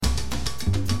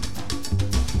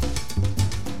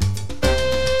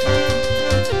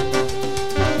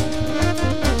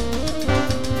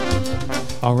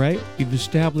All right, you've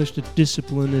established that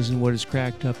discipline isn't what it's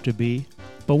cracked up to be.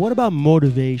 But what about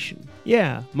motivation?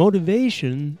 Yeah,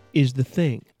 motivation is the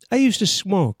thing. I used to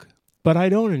smoke, but I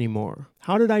don't anymore.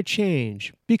 How did I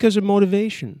change? Because of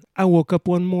motivation. I woke up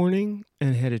one morning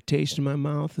and had a taste in my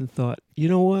mouth and thought, you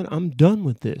know what? I'm done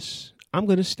with this. I'm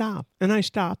going to stop. And I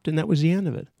stopped, and that was the end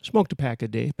of it. Smoked a pack a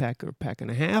day, pack or pack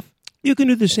and a half. You can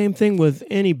do the same thing with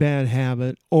any bad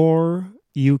habit, or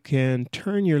you can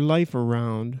turn your life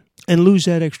around and lose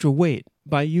that extra weight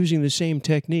by using the same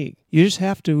technique. You just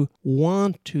have to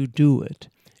want to do it,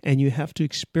 and you have to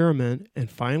experiment and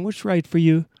find what's right for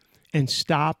you and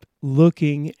stop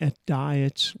looking at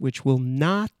diets which will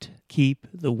not keep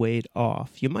the weight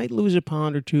off. You might lose a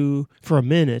pound or two for a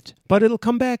minute, but it'll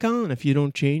come back on if you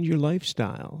don't change your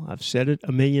lifestyle. I've said it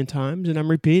a million times, and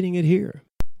I'm repeating it here.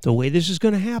 The way this is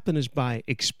going to happen is by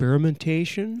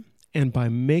experimentation and by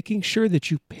making sure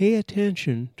that you pay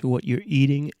attention to what you're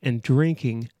eating and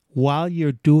drinking while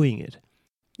you're doing it.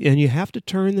 And you have to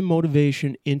turn the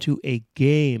motivation into a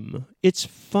game. It's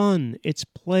fun. It's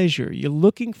pleasure. You're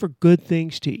looking for good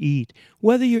things to eat.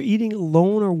 Whether you're eating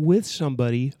alone or with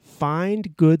somebody,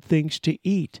 find good things to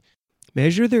eat.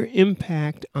 Measure their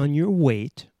impact on your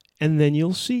weight, and then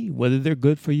you'll see whether they're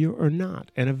good for you or not.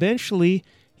 And eventually,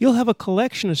 you'll have a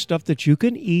collection of stuff that you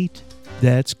can eat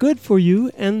that's good for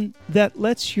you and that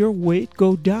lets your weight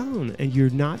go down, and you're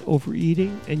not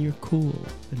overeating and you're cool.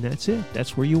 And that's it.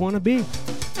 That's where you want to be.